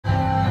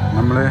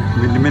നമ്മൾ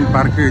windmill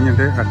park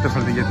കഴിഞ്ഞിട്ട് അടുത്ത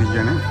സ്ഥലത്തേക്ക്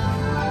എത്തിക്കുകയാണ്.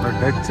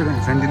 ഡച്ച്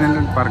സെന്റിനൽ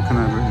പാർക്ക്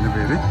എന്നാണ് ഇതിൻ്റെ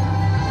പേര്.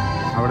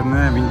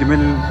 അവിടുന്ന്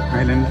വിൻഡ്മിൽ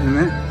ഐലൻഡിൽ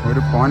നിന്ന്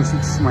ഒരു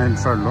 0.6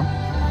 മൈൽസേ ഉള്ളൂ.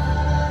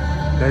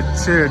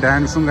 ഡച്ച്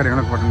ഡാൻസും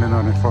കാര്യങ്ങളൊക്കെ പോയിട്ടുണ്ടെന്ന്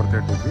പറഞ്ഞു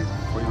 4:30ക്ക്.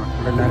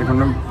 ഇവിടെ എല്ലാവരും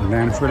കൊണ്ടും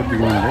ഡാൻസ്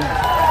പഠിപ്പിക്കുന്നുണ്ട്.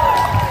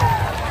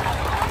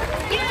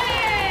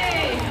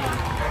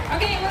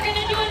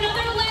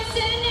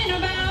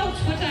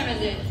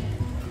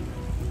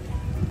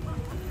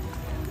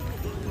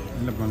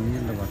 നല്ല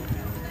ഭംഗിയുള്ള പാട്ട്.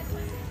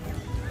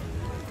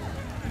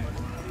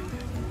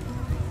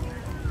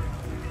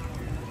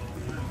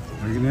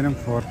 വൈകുന്നേരം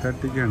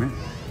 4:30ക്കാണ്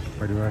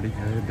പരിപാടി.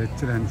 അതായത്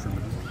ഡച്ച് ഡാൻസ്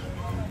ഉണ്ട്.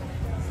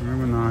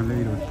 സമയം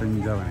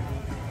 4:25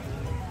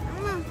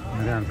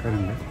 വളരെ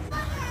ആൾക്കാരുണ്ട്.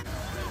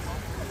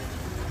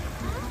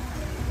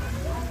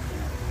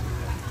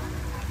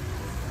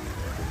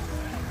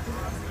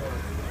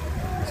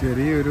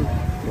 ചെറിയൊരു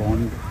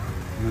പോണ്ട്,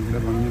 നല്ല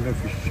ഭംഗിയുള്ള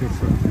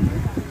ഫിഷസ് ഉണ്ട്.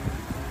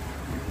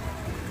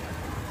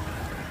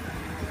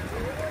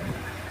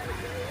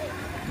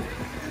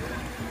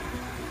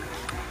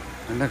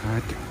 നല്ല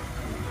കാറ്റ്.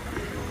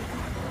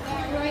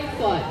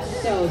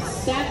 So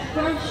step,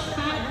 brush,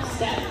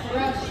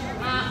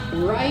 hop,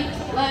 right,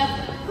 left,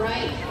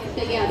 right,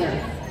 together.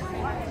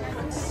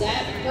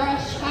 Step,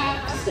 brush, hop,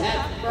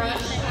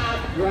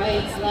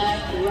 right,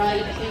 left,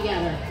 right,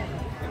 together.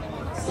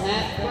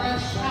 Step,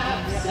 brush,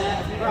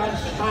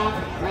 hop,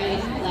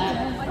 right,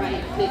 left,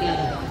 right,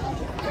 together.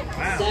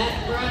 Step,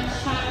 brush,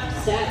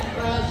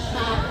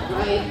 hop,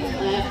 right,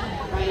 left,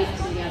 right,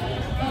 together.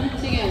 Come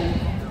together.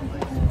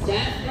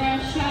 Step,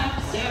 brush, hop,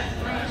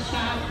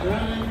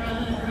 run,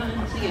 run, run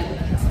together.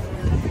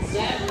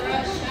 Step,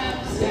 brush, hop,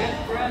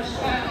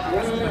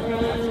 run,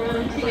 run,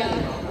 run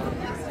together.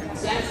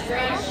 Step,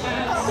 brush,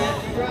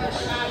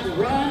 hop,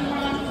 run,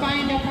 run,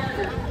 find a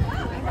partner.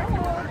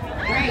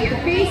 Right,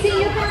 you're facing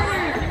your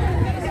partner.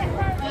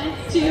 1,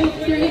 2,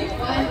 3,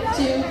 1,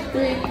 2,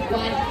 3,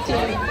 1,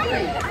 2,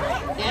 3.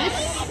 Yes?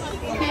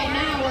 Okay,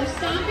 now we're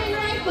stomping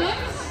right foot,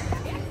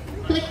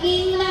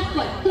 clicking left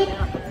foot, click,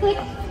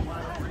 click.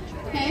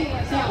 Okay,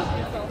 so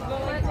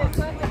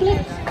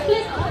click,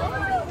 click.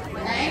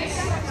 Alright,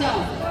 so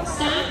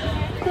stop,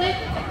 click,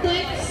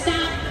 click,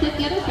 stop, click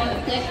the other foot,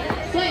 click,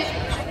 click.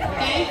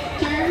 Okay,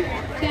 turn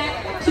back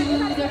to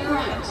the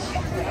front.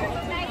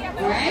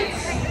 Alright,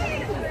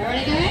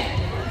 everybody good?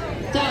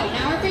 So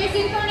now we're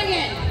facing front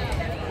again.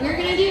 We're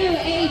gonna do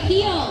a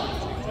heel,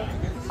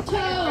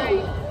 toe,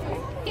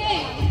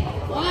 kick.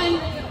 1,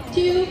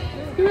 2,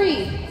 3.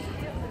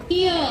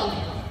 Heel,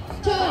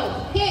 toe,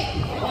 kick.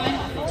 1,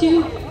 2,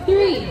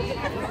 3.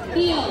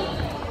 Heel,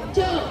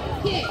 toe,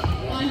 kick.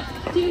 1,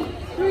 2,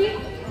 3.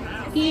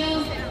 Heel,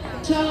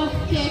 toe,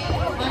 kick.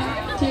 1,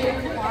 2,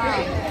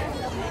 3.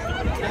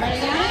 Everybody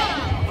got it?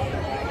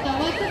 So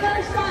what's the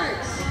first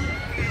part?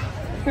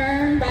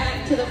 Turn back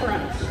to the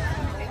front.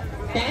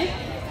 Okay?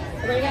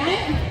 Everybody got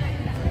it?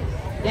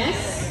 Yes?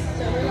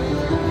 So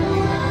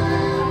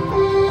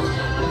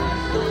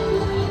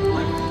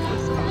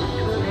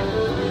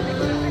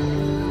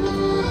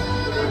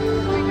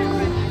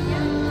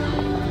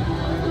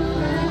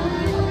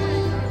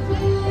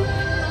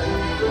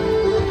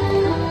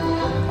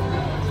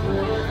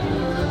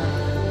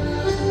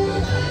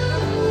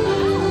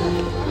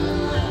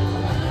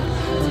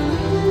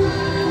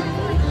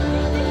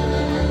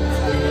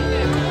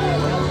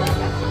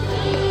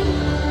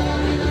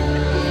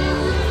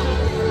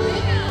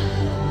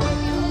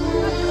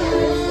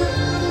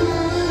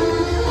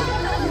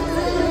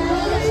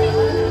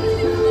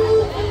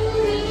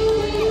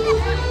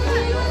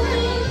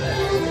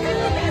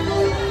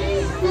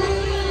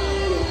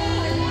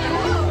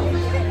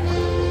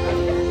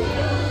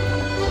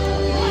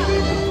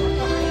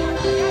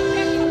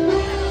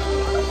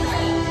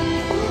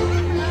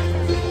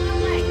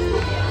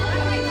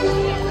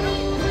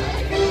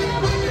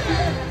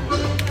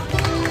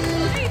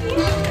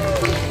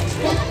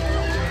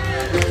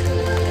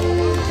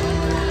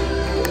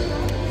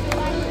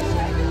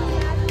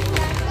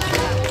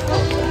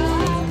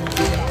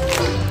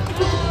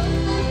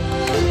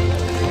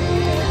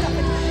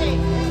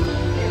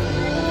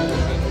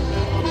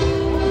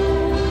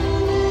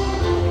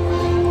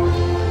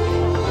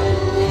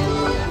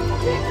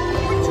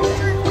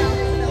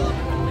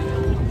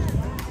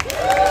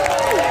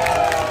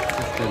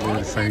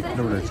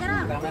cycle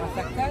വെച്ചിട്ടുണ്ട്.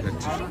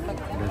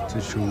 Dutch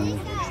shoe,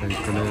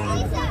 cycle.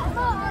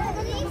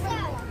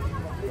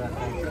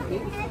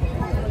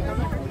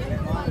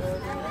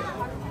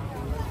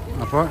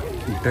 അപ്പോൾ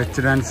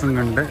Dutch ഡാൻസും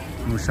കണ്ട്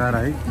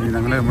ഉഷാറായി.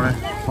 ഞങ്ങൾ നമ്മുടെ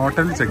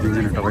ഹോട്ടലിൽ checking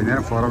ചെയ്യും കേട്ടോ.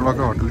 വൈകുന്നേരം 4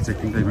 o'clock ഹോട്ടലിൽ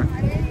ചെക്കിങ് ടൈം.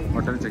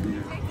 ഹോട്ടലിൽ ചെക്കിങ്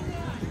ചെയ്യും.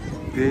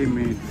 They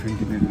made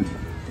sentinel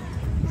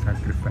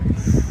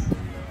sacrifice.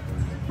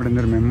 ഇവിടെ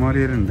നിന്നൊരു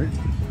മെമ്മോറിയൽ ഉണ്ട്.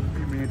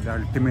 The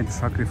ultimate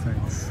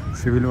sacrifice.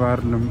 Civil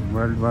വാറിലും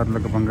world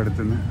വാറിലൊക്കെ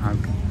പങ്കെടുത്തുന്ന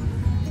ആൾക്ക്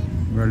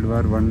വേൾഡ്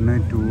വാർ 1,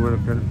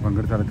 2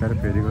 പങ്കെടുത്ത ആൾക്കാരുടെ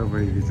പേരുകൾ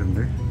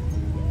ഉപയോഗിച്ചിട്ടുണ്ട്.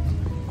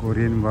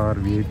 കൊറിയൻ വാർ,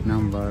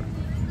 വിയറ്റ്നാം വാർ.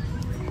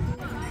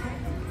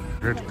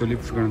 റെഡ്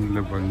തുലിപ്സ്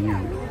കാണുന്ന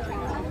ഭംഗിയാണ്.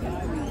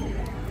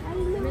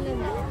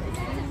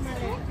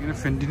 ഇങ്ങനെ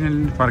സെന്റിനൽ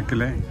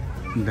പാർക്കിലെ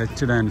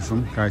ഡച്ച് ഡാൻസും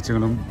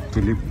കാഴ്ചകളും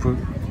തുലിപ്പ്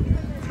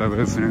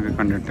ഫ്ലവേഴ്സിനൊക്കെ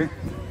കണ്ടിട്ട്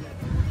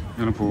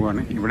ഞങ്ങൾ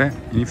പോവുകയാണ്. ഇവിടെ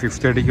ഇനി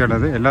 5:30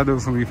 ഉള്ളത്. എല്ലാ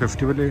ദിവസവും ഈ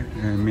ഫെസ്റ്റിവൽ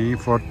May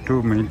 4 to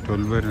May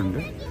 12 വരെ ഉണ്ട്.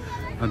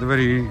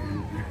 അതുവരെ ഈ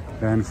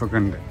ഡാൻസൊക്കെ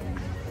ഉണ്ട്.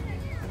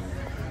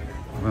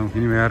 അപ്പം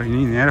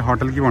ഇനി നേരെ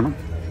ഹോട്ടലിലേക്ക് പോകണം.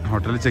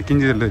 ഹോട്ടലിൽ ചെക്ക് ഇൻ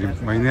ചെയ്തിട്ട് വരും.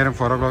 വൈകുന്നേരം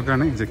 4 o'clock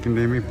ചെക്ക് ഇൻ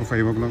ടൈം. ഇപ്പോൾ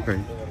 5 o'clock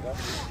ആയി.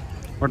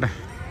 പോട്ടെ.